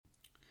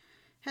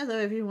Hello,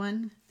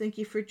 everyone. Thank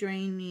you for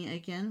joining me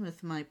again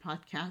with my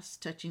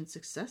podcast, Touching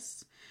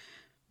Success.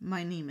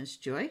 My name is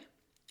Joy.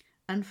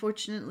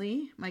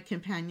 Unfortunately, my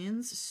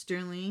companions,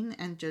 Sterling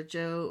and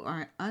JoJo,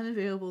 are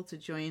unavailable to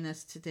join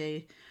us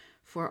today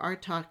for our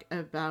talk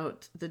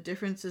about the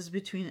differences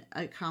between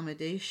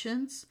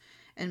accommodations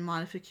and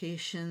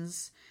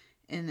modifications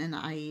in an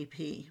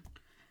IEP.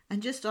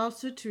 And just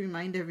also to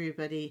remind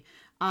everybody,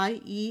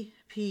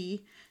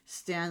 IEP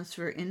stands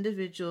for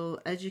Individual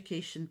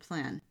Education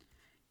Plan.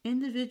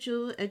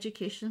 Individual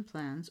education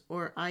plans,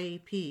 or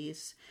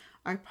IEPs,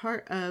 are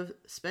part of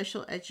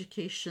special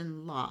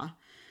education law.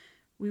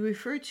 We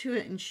refer to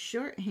it in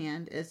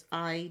shorthand as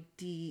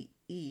IDEA,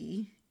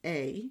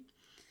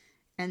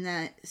 and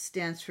that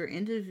stands for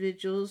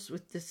Individuals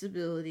with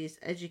Disabilities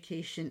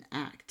Education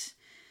Act.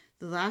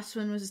 The last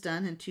one was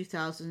done in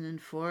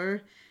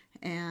 2004,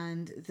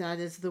 and that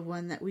is the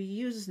one that we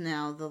use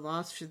now, the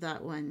laws for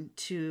that one,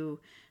 to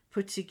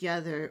put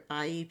together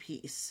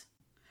IEPs.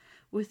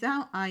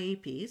 Without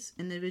IEPs,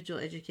 individual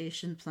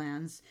education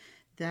plans,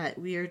 that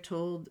we are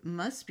told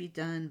must be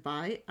done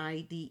by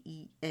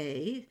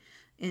IDEA,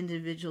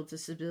 Individual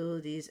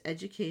Disabilities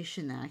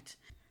Education Act,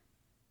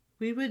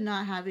 we would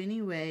not have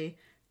any way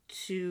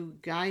to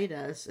guide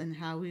us in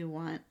how we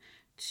want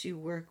to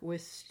work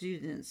with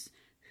students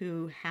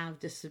who have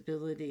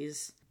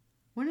disabilities.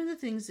 One of the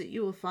things that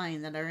you will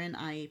find that are in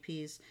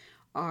IEPs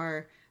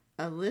are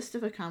a list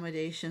of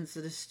accommodations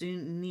that a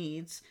student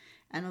needs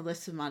and a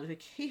list of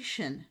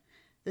modification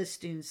the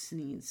student's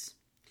needs.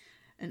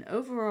 An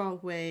overall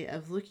way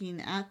of looking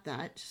at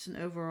that, just an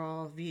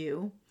overall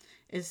view,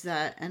 is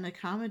that an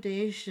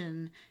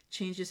accommodation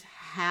changes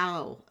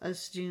how a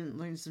student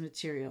learns the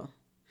material.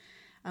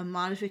 A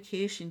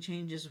modification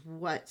changes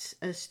what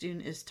a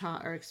student is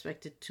taught or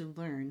expected to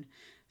learn.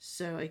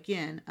 So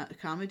again,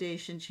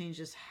 accommodation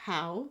changes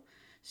how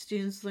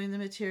students learn the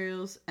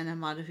materials, and a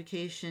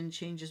modification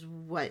changes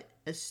what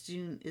a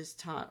student is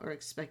taught or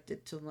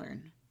expected to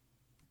learn.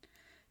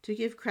 To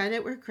give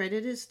credit where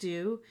credit is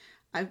due,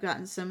 I've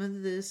gotten some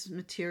of this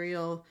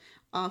material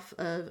off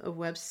of a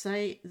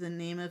website. The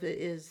name of it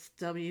is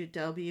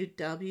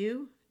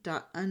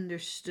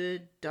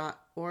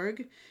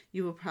www.understood.org.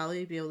 You will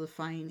probably be able to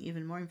find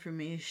even more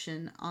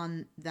information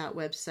on that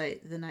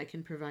website than I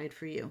can provide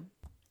for you.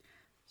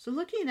 So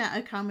looking at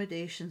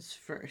accommodations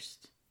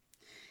first.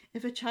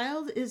 If a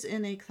child is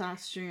in a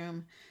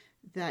classroom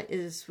that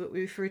is what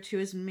we refer to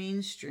as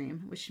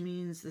mainstream, which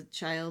means the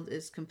child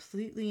is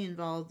completely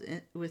involved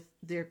with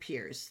their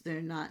peers.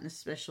 They're not in a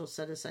special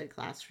set-aside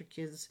class for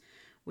kids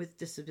with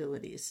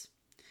disabilities.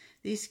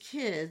 These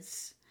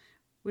kids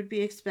would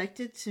be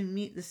expected to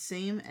meet the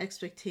same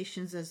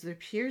expectations as their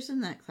peers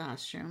in that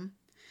classroom,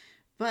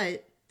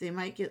 but they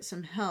might get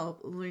some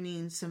help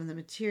learning some of the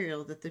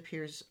material that the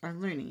peers are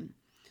learning.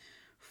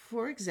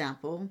 For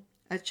example,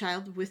 a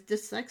child with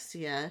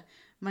dyslexia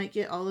might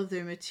get all of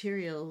their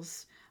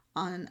materials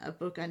on a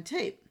book on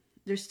tape.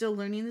 They're still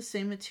learning the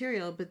same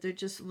material, but they're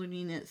just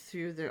learning it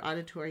through their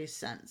auditory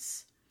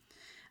sense.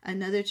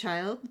 Another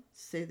child,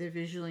 say they're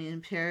visually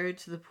impaired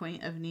to the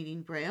point of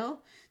needing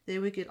Braille, they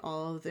would get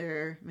all of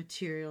their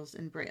materials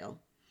in Braille.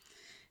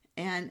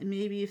 And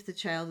maybe if the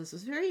child is a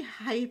very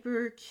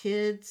hyper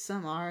kid,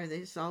 some are, they're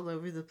just all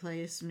over the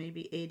place,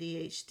 maybe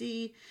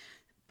ADHD,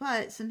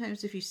 but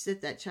sometimes if you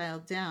sit that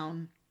child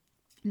down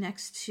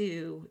next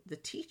to the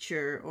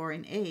teacher or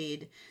an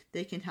aide,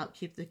 they can help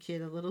keep the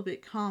kid a little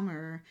bit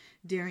calmer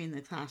during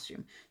the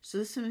classroom. So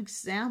there's some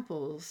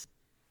examples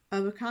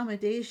of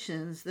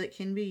accommodations that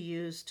can be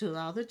used to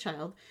allow the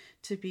child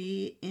to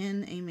be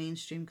in a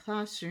mainstream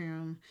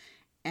classroom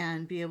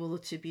and be able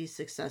to be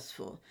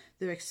successful.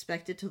 They're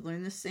expected to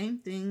learn the same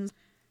things,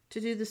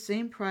 to do the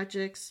same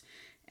projects,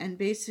 and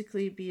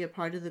basically be a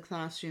part of the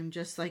classroom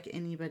just like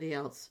anybody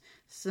else.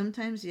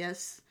 Sometimes,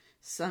 yes,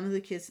 some of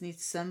the kids need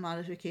some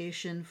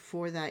modification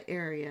for that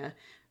area,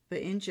 but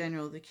in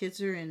general, the kids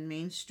are in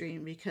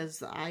mainstream because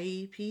the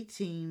IEP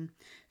team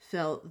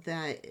felt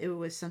that it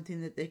was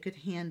something that they could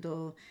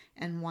handle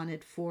and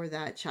wanted for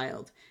that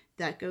child.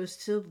 That goes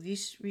to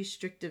least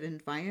restrictive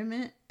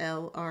environment,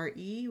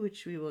 LRE,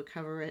 which we will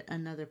cover at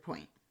another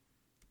point.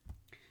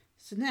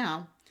 So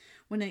now,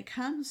 when it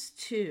comes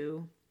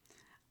to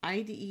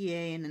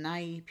IDEA and an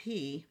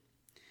IEP,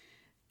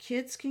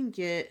 kids can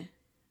get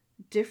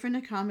different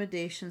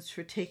accommodations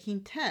for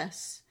taking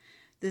tests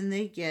than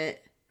they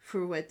get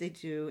for what they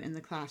do in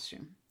the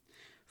classroom.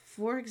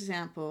 For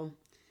example,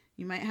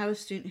 you might have a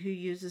student who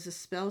uses a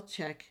spell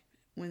check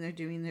when they're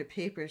doing their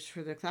papers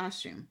for their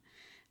classroom.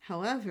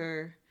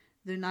 However,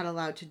 they're not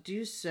allowed to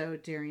do so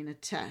during a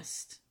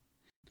test.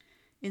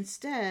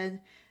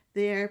 Instead,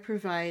 they are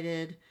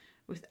provided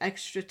with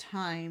extra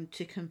time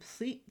to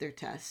complete their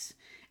tests.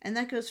 And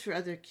that goes for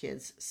other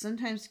kids.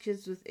 Sometimes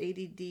kids with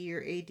ADD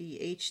or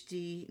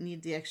ADHD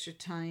need the extra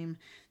time.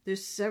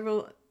 There's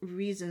several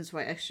reasons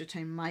why extra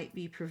time might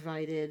be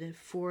provided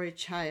for a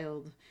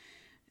child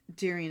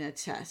during a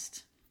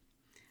test.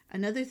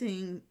 Another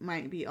thing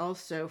might be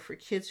also for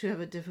kids who have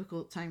a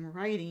difficult time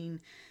writing,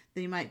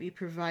 they might be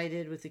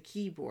provided with a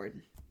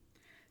keyboard.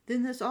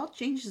 Then this all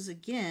changes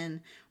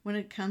again when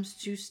it comes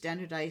to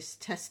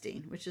standardized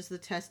testing, which is the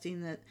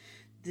testing that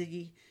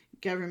the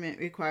government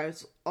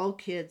requires all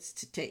kids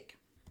to take.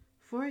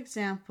 For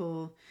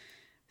example,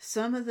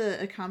 some of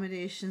the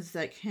accommodations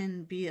that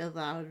can be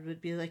allowed would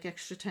be like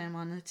extra time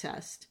on the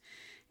test.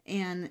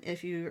 And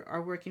if you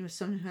are working with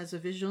someone who has a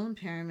visual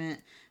impairment,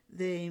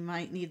 they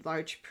might need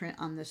large print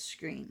on the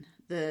screen.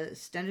 The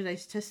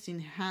standardized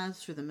testing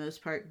has, for the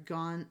most part,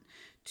 gone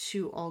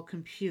to all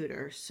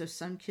computers. So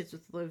some kids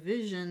with low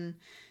vision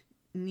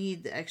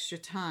need the extra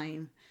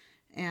time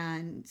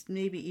and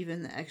maybe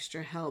even the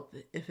extra help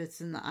if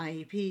it's in the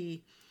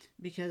IEP,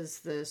 because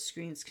the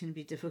screens can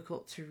be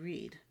difficult to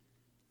read.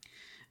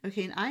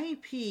 Okay, an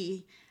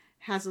IEP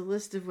has a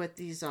list of what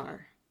these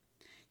are.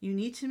 You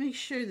need to make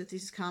sure that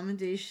these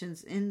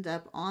accommodations end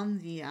up on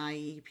the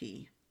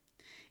IEP.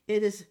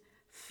 It is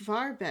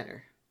far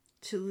better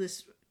to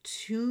list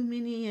too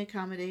many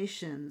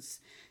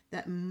accommodations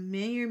that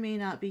may or may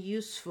not be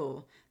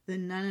useful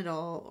than none at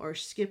all, or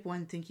skip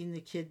one thinking the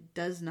kid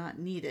does not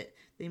need it.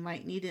 They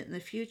might need it in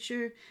the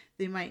future.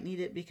 They might need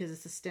it because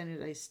it's a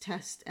standardized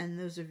test, and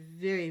those are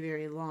very,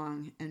 very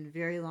long and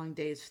very long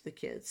days for the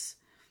kids.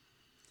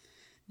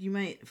 You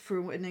might,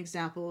 for an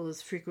example,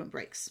 is frequent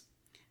breaks.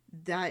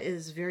 That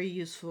is very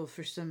useful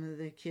for some of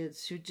the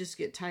kids who just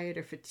get tired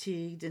or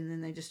fatigued, and then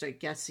they just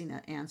start guessing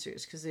at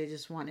answers because they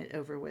just want it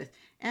over with.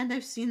 And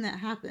I've seen that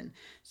happen.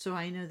 So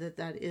I know that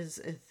that is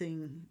a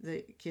thing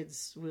that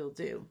kids will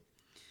do.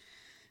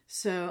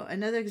 So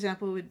another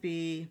example would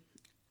be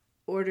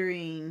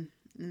ordering,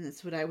 and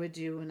that's what I would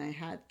do when I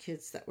had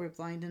kids that were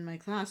blind in my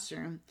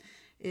classroom,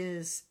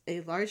 is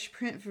a large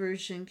print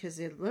version because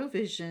they had low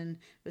vision,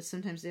 but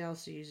sometimes they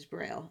also use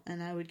Braille.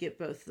 And I would get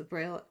both the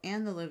Braille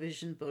and the low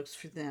vision books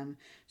for them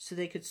so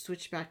they could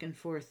switch back and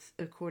forth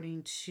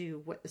according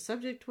to what the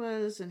subject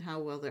was and how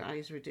well their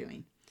eyes were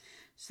doing.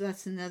 So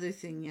that's another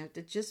thing. You have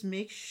to just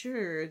make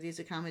sure these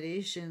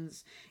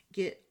accommodations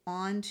get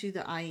onto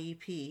the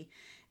IEP.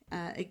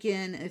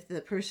 Again, if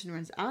the person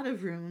runs out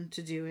of room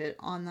to do it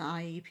on the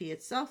IEP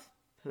itself,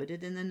 put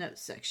it in the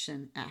notes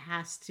section. It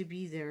has to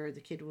be there, or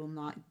the kid will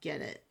not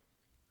get it.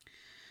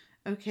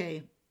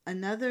 Okay,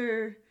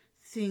 another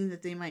thing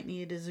that they might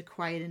need is a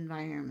quiet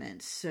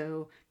environment.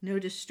 So no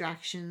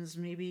distractions.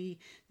 Maybe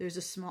there's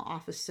a small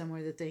office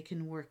somewhere that they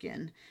can work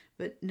in,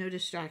 but no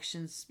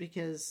distractions,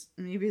 because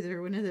maybe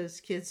they're one of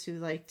those kids who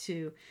like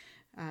to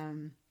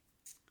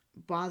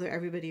bother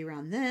everybody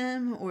around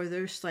them, or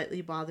they're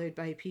slightly bothered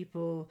by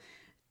people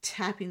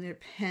tapping their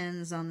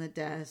pens on the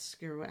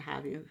desk or what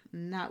have you.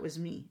 And that was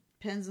me.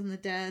 Pens on the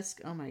desk,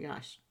 oh my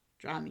gosh,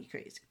 drive me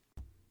crazy.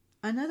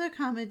 Another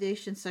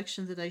accommodation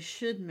section that I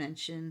should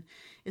mention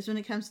is when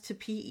it comes to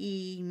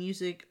PE,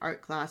 music,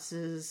 art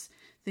classes,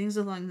 things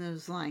along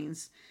those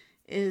lines,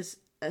 is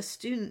a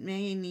student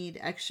may need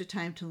extra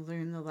time to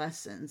learn the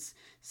lessons,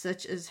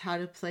 such as how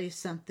to play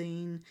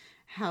something,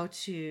 how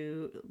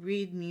to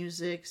read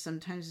music.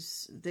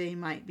 Sometimes they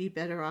might be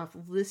better off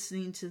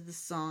listening to the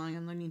song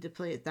and learning to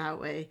play it that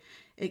way.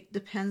 It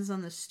depends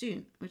on the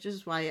student, which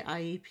is why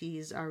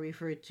IEPs are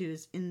referred to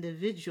as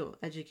individual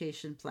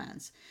education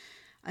plans.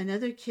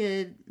 Another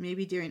kid,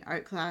 maybe during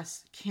art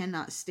class,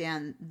 cannot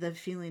stand the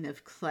feeling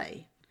of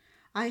clay.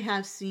 I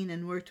have seen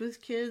and worked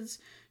with kids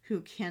who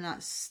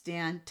cannot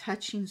stand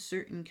touching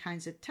certain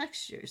kinds of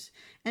textures.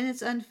 And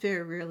it's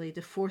unfair, really,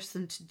 to force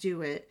them to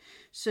do it.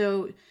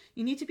 So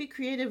you need to be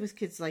creative with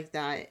kids like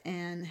that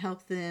and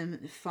help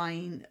them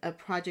find a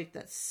project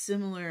that's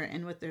similar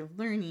in what they're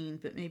learning,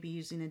 but maybe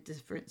using a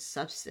different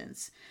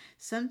substance.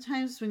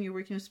 Sometimes when you're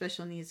working with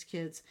special needs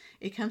kids,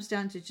 it comes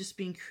down to just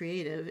being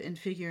creative and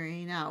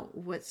figuring out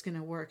what's going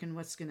to work and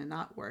what's going to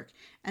not work.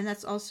 And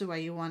that's also why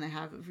you want to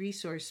have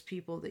resource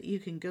people that you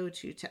can go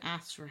to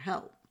ask for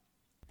help.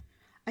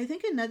 I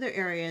think another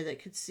area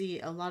that could see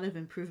a lot of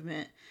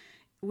improvement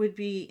would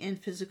be in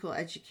physical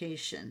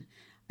education.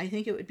 I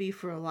think it would be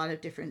for a lot of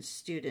different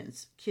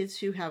students. Kids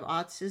who have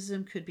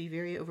autism could be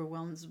very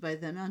overwhelmed by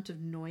the amount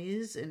of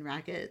noise and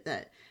racket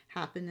that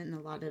happen in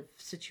a lot of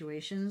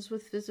situations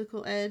with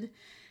physical ed.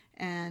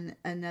 And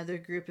another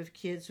group of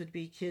kids would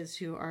be kids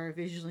who are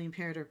visually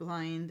impaired or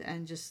blind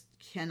and just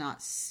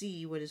cannot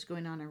see what is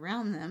going on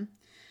around them.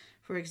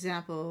 For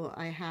example,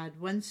 I had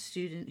one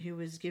student who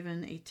was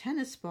given a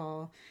tennis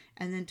ball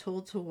and then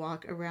told to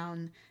walk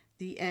around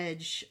the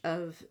edge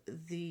of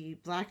the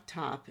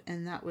blacktop,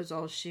 and that was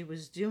all she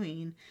was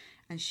doing.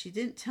 And she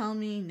didn't tell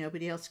me,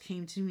 nobody else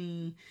came to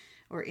me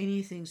or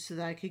anything, so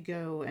that I could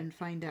go and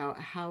find out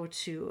how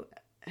to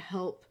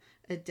help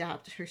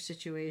adapt her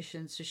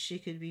situation so she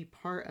could be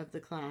part of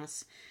the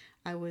class.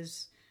 I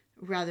was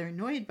rather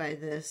annoyed by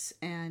this,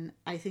 and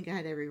I think I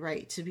had every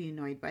right to be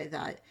annoyed by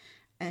that.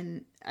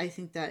 And I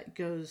think that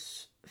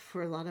goes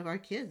for a lot of our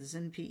kids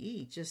in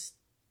PE. Just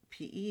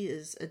PE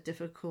is a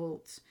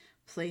difficult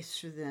place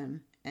for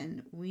them,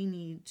 and we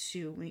need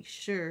to make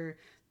sure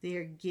they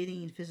are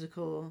getting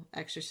physical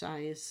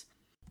exercise.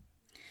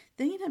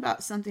 Thinking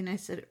about something I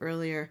said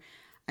earlier,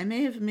 I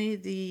may have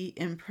made the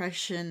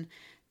impression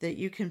that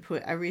you can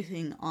put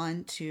everything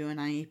onto an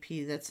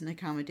IEP that's an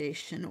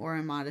accommodation or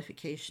a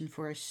modification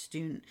for a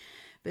student.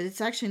 But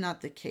it's actually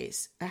not the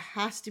case. It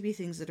has to be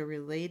things that are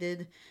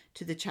related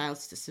to the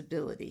child's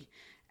disability.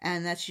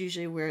 And that's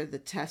usually where the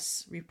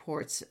tests,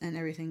 reports, and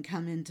everything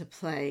come into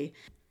play.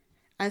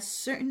 As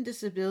certain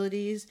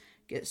disabilities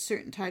get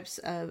certain types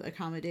of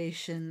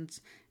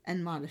accommodations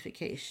and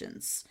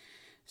modifications.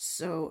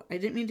 So I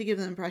didn't mean to give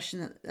the impression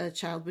that a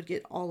child would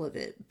get all of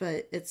it,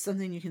 but it's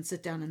something you can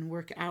sit down and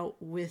work out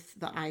with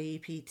the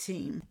IEP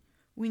team.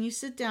 When you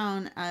sit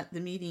down at the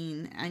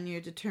meeting and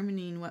you're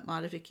determining what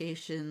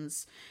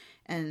modifications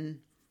and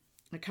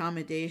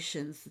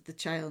accommodations that the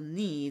child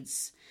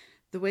needs,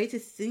 the way to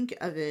think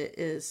of it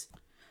is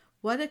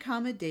what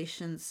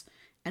accommodations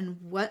and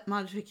what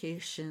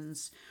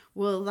modifications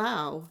will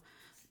allow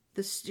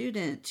the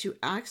student to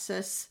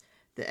access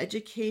the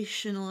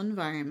educational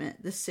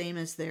environment the same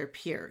as their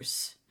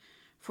peers.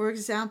 For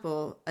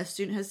example, a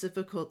student has a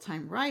difficult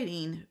time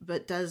writing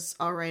but does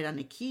all right on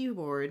a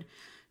keyboard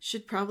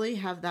should probably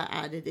have that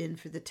added in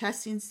for the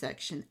testing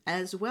section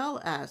as well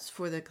as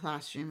for the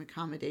classroom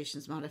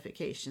accommodations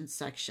modifications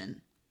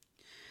section.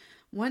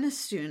 One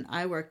student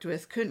I worked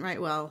with couldn't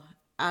write well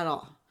at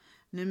all.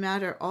 No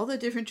matter all the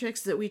different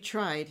tricks that we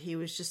tried, he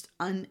was just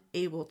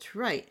unable to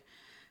write.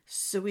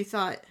 So we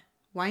thought,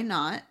 why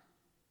not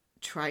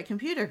try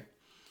computer?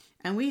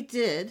 And we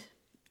did,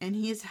 and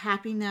he is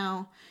happy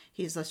now.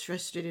 He's less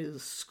frustrated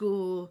with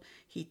school.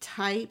 He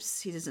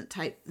types. He doesn't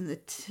type in the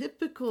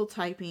typical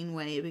typing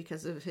way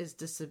because of his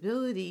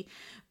disability,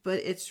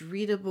 but it's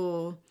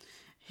readable.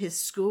 His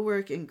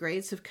schoolwork and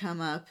grades have come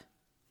up.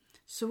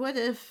 So what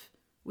if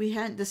we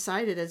hadn't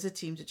decided as a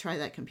team to try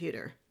that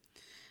computer?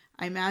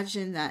 I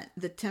imagine that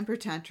the temper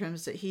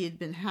tantrums that he had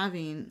been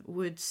having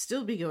would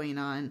still be going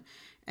on,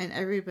 and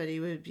everybody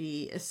would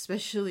be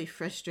especially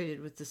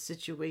frustrated with the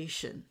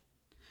situation.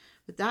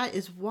 But that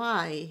is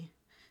why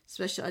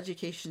special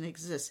education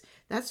exists.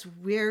 That's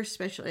where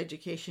special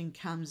education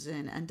comes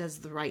in and does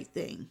the right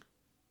thing.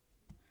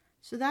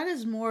 So that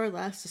is more or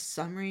less a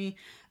summary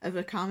of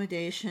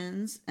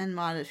accommodations and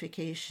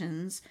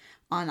modifications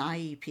on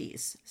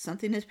IEPs.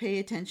 Something to pay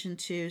attention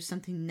to,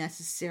 something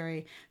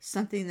necessary,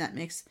 something that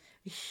makes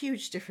a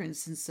huge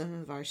difference in some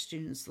of our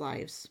students'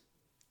 lives.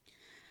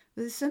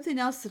 But there's something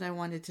else that I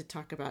wanted to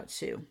talk about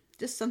too.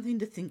 Just something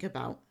to think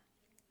about.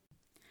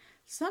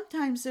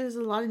 Sometimes there's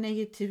a lot of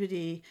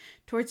negativity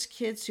towards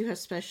kids who have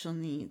special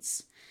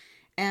needs.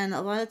 And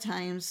a lot of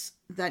times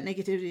that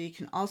negativity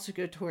can also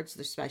go towards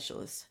their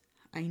specialists.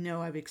 I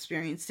know I've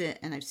experienced it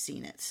and I've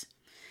seen it.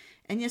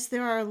 And yes,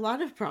 there are a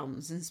lot of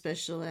problems in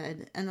special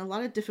ed and a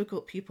lot of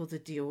difficult people to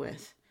deal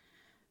with.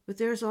 But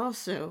there's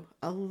also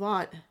a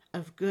lot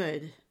of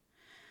good.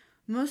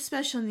 Most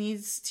special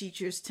needs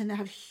teachers tend to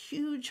have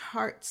huge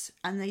hearts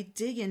and they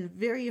dig in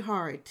very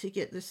hard to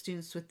get the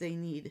students what they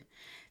need.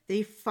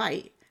 They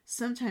fight,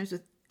 sometimes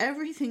with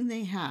everything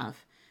they have,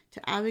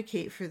 to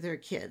advocate for their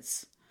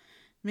kids.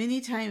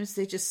 Many times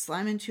they just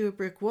slam into a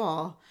brick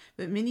wall,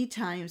 but many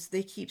times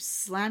they keep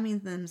slamming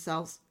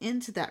themselves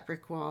into that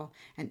brick wall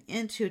and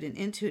into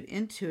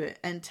it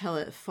until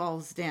it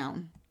falls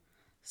down.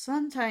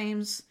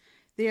 Sometimes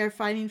they are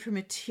fighting for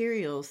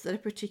materials that a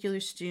particular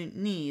student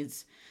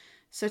needs,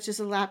 such as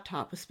a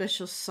laptop with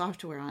special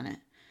software on it.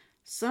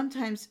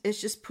 Sometimes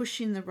it's just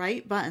pushing the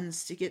right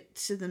buttons to get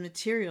to the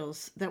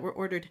materials that were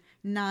ordered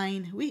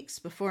 9 weeks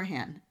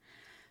beforehand.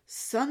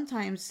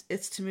 Sometimes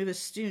it's to move a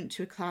student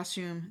to a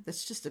classroom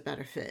that's just a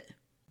better fit.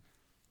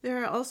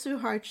 There are also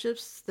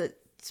hardships that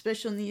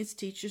special needs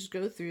teachers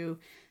go through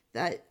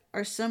that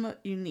are somewhat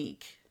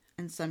unique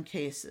in some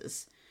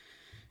cases.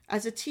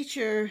 As a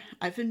teacher,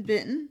 I've been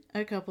bitten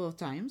a couple of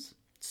times,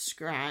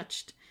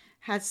 scratched,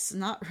 had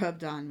snot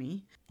rubbed on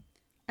me.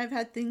 I've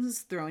had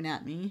things thrown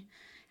at me.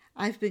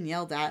 I've been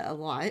yelled at a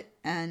lot.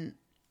 And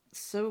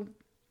so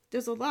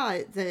there's a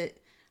lot that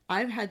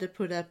I've had to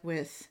put up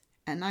with.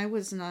 And I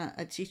was not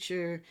a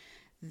teacher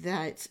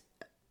that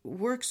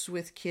works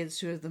with kids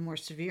who have the more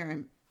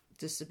severe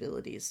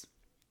disabilities.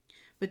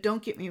 But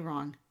don't get me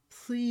wrong.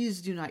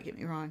 Please do not get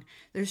me wrong.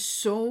 There's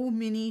so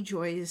many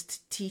joys to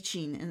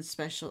teaching in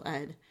special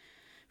ed.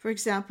 For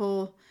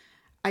example,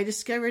 I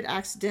discovered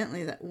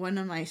accidentally that one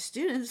of my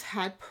students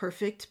had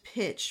perfect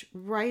pitch,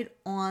 right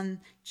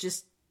on,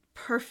 just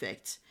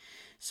perfect.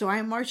 So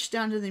I marched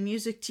down to the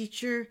music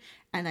teacher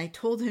and I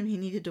told him he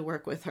needed to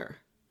work with her.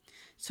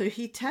 So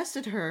he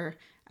tested her,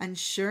 and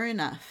sure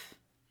enough.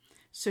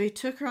 So he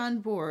took her on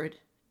board,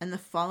 and the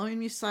following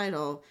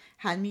recital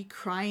had me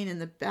crying in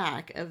the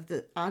back of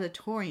the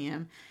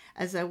auditorium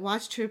as I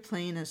watched her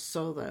playing a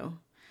solo.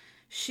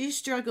 She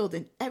struggled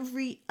in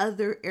every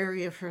other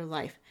area of her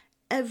life,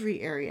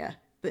 every area,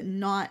 but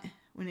not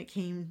when it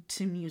came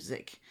to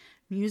music.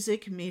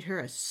 Music made her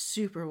a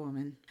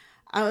superwoman.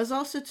 I was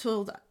also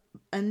told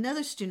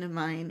another student of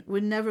mine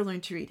would never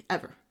learn to read,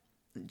 ever.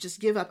 Just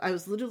give up. I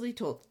was literally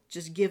told,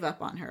 just give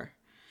up on her.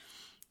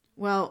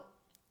 Well,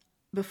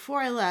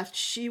 before I left,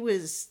 she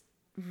was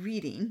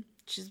reading.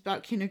 She's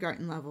about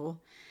kindergarten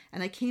level.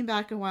 And I came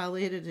back a while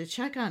later to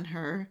check on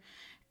her.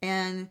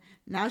 And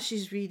now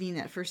she's reading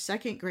at first,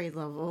 second grade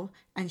level,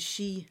 and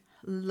she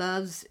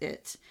loves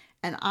it.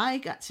 And I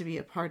got to be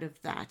a part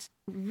of that.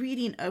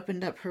 Reading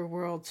opened up her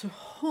world to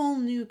whole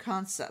new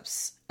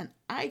concepts, and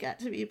I got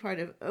to be a part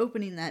of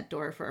opening that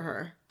door for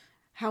her.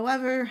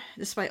 However,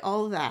 despite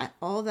all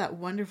that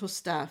wonderful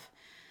stuff,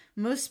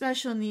 most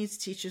special needs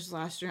teachers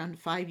last around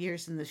 5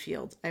 years in the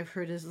field. I've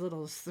heard as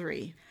little as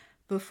 3,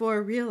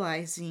 before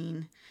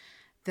realizing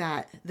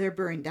that they're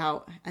burned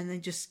out and they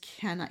just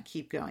cannot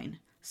keep going.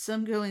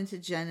 Some go into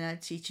gen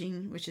ed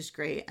teaching, which is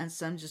great, and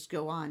some just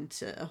go on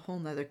to a whole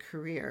nother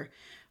career,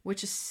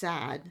 which is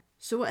sad.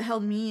 So what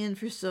held me in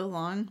for so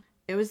long?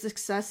 It was the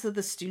success of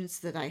the students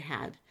that I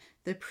had,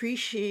 the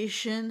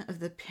appreciation of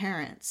the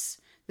parents,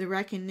 the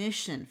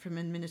recognition from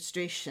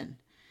administration,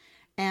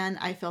 and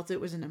I felt it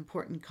was an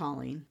important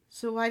calling.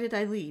 So why did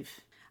I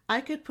leave?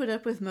 I could put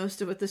up with most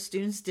of what the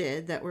students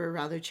did that were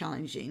rather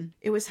challenging.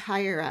 It was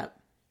higher up.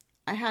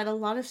 I had a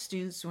lot of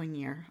students one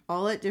year,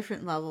 all at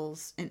different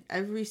levels in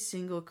every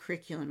single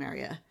curriculum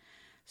area.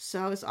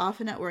 So I was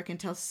often at work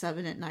until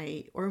 7 at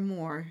night or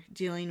more,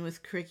 dealing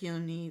with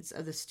curriculum needs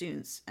of the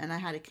students, and I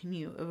had a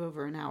commute of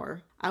over an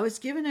hour. I was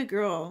given a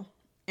girl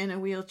in a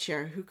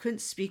wheelchair who couldn't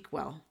speak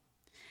well,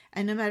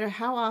 and no matter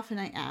how often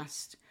I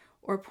asked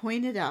or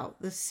pointed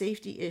out the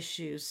safety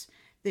issues,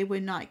 they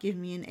would not give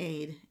me an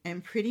aid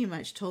and pretty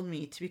much told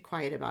me to be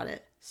quiet about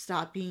it.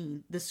 Stop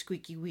being the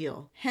squeaky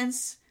wheel.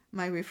 Hence,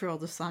 my referral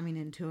to slamming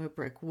into a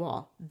brick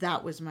wall.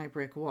 That was my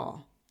brick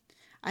wall.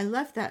 I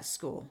left that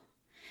school.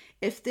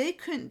 If they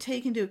couldn't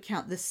take into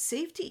account the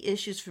safety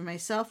issues for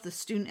myself, the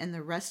student, and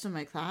the rest of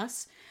my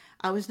class,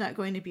 I was not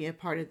going to be a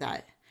part of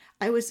that.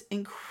 I was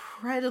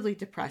incredibly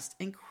depressed,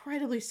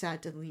 incredibly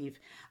sad to leave.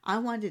 I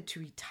wanted to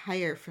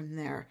retire from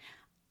there.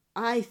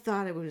 I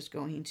thought I was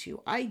going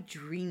to. I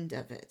dreamed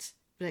of it,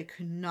 but I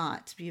could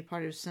not be a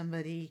part of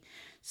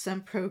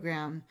some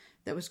program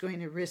that was going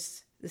to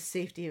risk the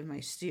safety of my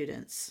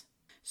students.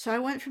 So I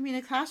went from being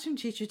a classroom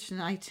teacher to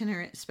an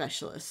itinerant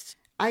specialist.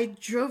 I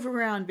drove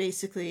around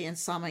basically and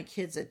saw my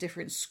kids at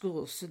different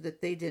schools so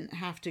that they didn't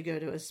have to go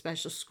to a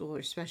special school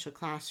or special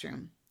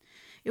classroom.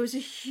 It was a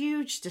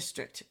huge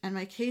district, and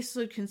my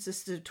caseload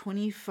consisted of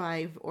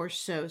 25 or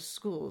so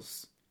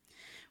schools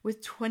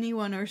with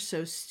 21 or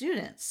so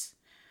students.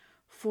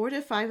 4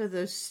 to 5 of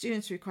those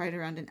students required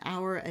around an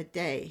hour a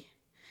day.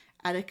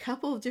 At a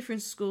couple of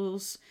different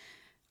schools,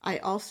 I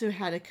also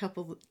had a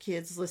couple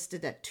kids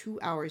listed at 2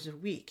 hours a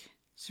week.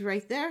 So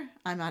right there,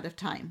 I'm out of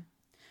time.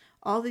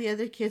 All the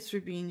other kids were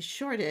being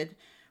shorted,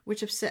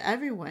 which upset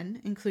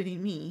everyone,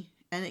 including me,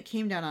 and it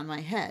came down on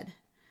my head.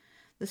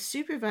 The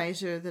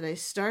supervisor that I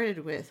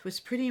started with was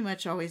pretty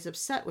much always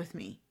upset with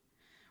me.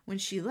 When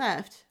she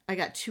left, I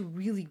got 2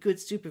 really good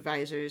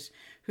supervisors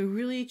who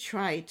really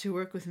tried to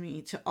work with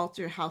me to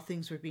alter how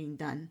things were being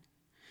done.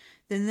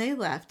 Then they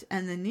left,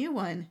 and the new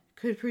one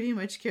could pretty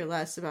much care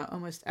less about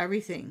almost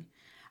everything.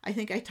 I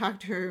think I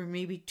talked to her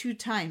maybe 2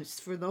 times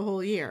for the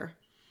whole year.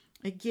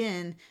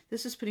 Again,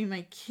 this is putting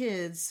my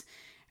kids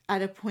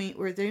at a point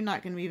where they're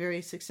not going to be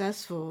very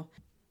successful.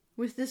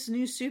 With this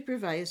new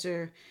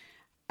supervisor,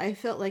 I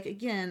felt like,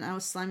 again, I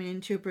was slamming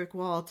into a brick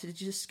wall to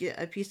just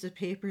get a piece of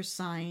paper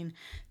signed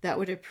that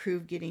would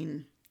approve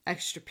getting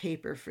extra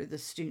paper for the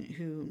student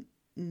who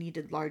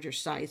needed larger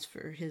size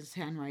for his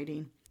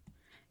handwriting.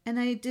 And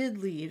I did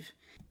leave.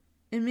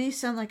 It may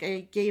sound like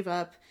I gave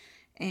up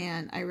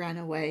and I ran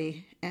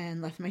away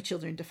and left my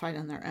children to fight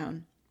on their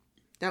own.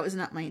 That was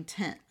not my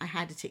intent. I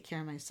had to take care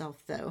of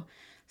myself, though.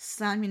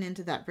 Slamming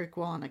into that brick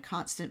wall on a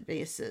constant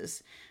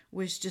basis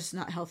was just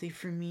not healthy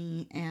for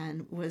me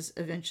and was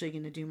eventually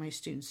going to do my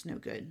students no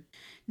good.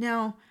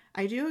 Now,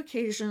 I do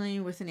occasionally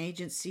with an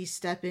agency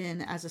step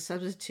in as a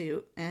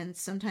substitute, and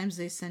sometimes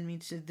they send me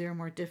to their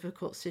more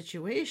difficult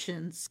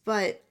situations,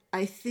 but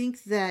I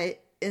think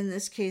that in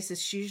this case,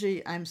 it's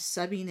usually I'm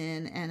subbing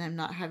in and I'm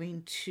not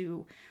having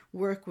to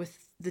work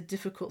with the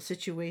difficult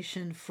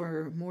situation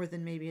for more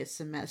than maybe a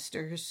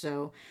semester or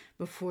so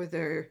before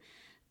they're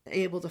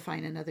able to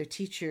find another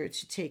teacher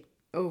to take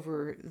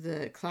over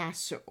the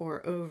class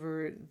or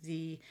over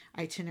the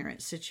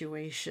itinerant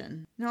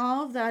situation. Now,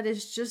 all of that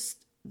is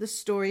just the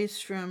stories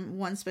from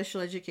one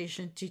special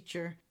education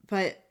teacher,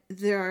 but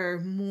there are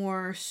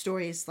more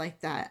stories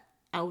like that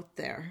out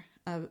there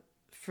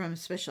from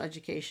special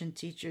education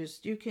teachers.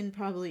 You can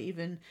probably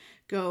even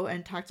go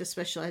and talk to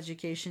special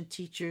education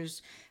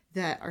teachers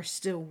that are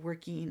still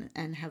working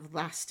and have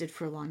lasted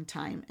for a long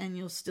time, and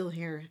you'll still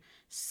hear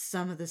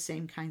some of the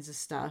same kinds of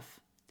stuff.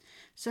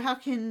 So how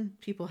can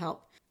people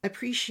help?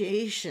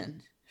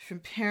 Appreciation from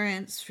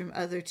parents, from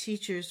other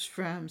teachers,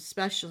 from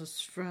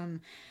specialists, from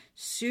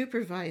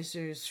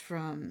supervisors,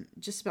 from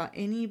just about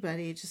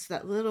anybody, just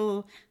that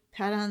little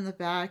pat on the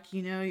back,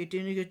 you're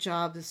doing a good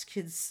job, this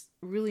kid's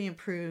really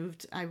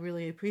improved, I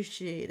really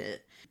appreciate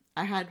it.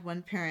 I had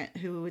one parent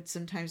who would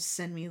sometimes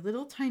send me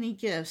little tiny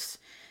gifts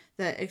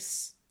that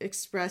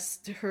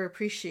expressed her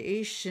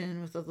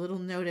appreciation with a little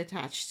note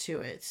attached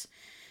to it.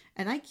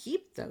 And I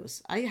keep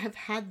those. I have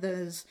had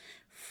those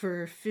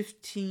for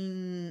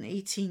 15,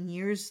 18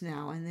 years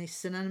now, and they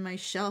sit on my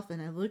shelf,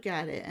 and I look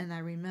at it and I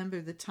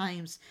remember the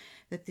times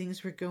that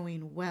things were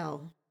going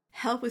well.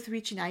 Help with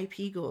reaching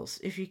IEP goals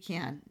if you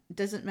can. It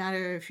doesn't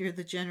matter if you're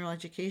the general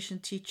education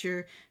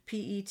teacher,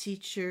 PE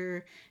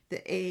teacher,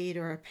 the aide,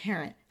 or a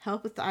parent.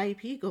 Help with the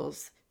IEP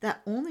goals.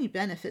 That only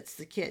benefits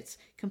the kids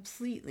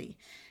completely.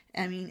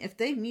 I mean, if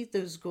they meet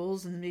those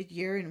goals in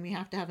mid-year and we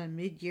have to have a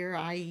mid-year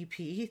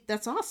IEP,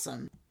 that's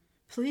awesome.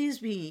 Please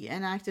be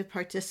an active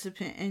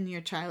participant in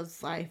your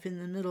child's life in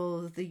the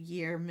middle of the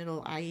year,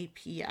 middle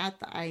IEP,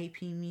 at the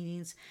IEP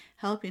meetings,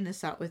 helping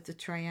us out with the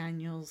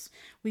triennials.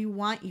 We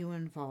want you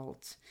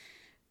involved.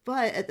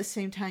 But at the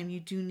same time, you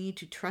do need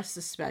to trust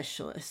the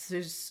specialist.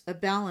 There's a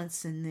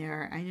balance in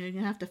there. I know you're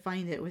going to have to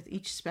find it with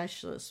each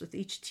specialist, with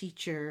each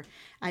teacher,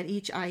 at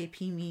each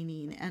IEP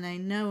meeting. And I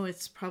know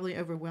it's probably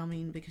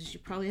overwhelming because you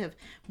probably have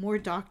more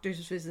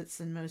doctor's visits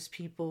than most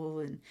people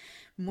and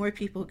more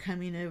people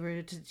coming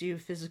over to do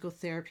physical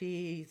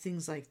therapy,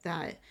 things like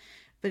that.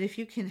 But if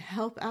you can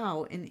help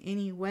out in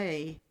any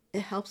way,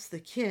 it helps the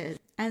kid.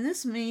 And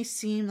this may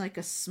seem like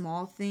a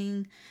small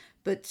thing,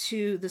 but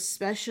to the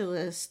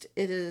specialist,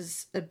 it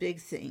is a big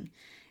thing.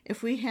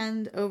 If we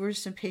hand over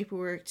some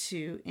paperwork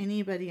to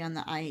anybody on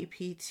the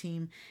IEP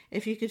team,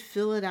 if you could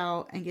fill it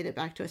out and get it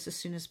back to us as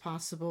soon as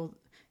possible,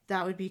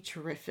 that would be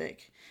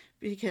terrific.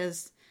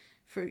 Because,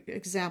 for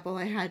example,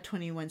 I had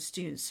 21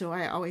 students, so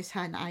I always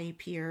had an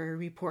IEP or a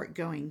report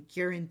going,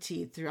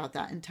 guaranteed throughout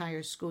that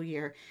entire school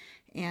year.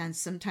 And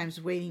sometimes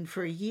waiting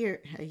for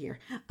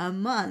a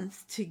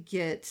month to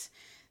get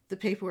the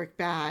paperwork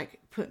back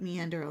put me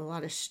under a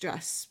lot of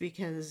stress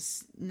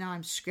because now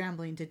I'm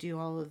scrambling to do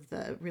all of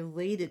the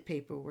related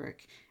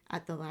paperwork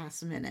at the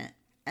last minute.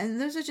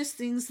 And those are just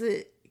things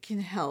that can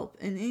help.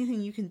 And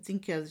anything you can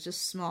think of is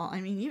just small.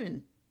 I mean,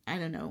 even, I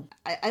don't know.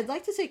 I'd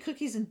like to say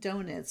cookies and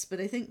donuts, but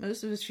I think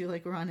most of us feel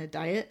like we're on a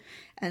diet.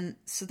 And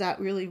so that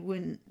really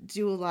wouldn't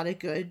do a lot of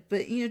good.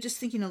 But, just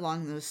thinking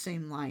along those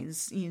same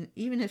lines,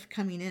 even if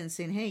coming in and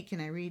saying, hey, can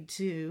I read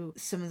to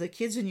some of the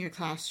kids in your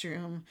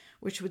classroom,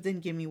 which would then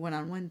give me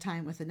one-on-one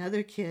time with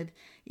another kid,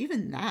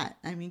 even that,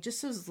 I mean,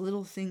 just those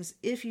little things,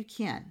 if you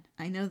can.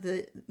 I know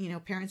that,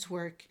 parents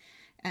work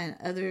and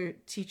other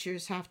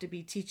teachers have to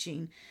be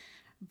teaching,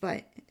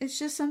 but it's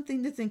just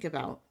something to think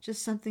about,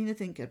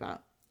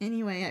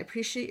 Anyway, I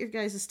appreciate your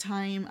guys'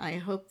 time. I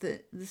hope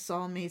that this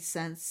all made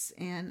sense,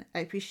 and I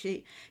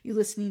appreciate you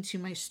listening to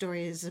my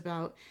stories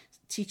about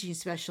teaching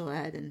special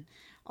ed, and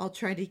I'll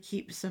try to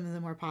keep some of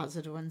the more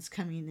positive ones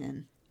coming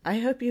in. I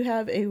hope you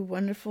have a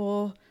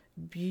wonderful,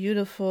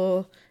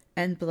 beautiful,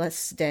 and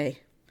blessed day.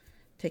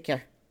 Take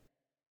care.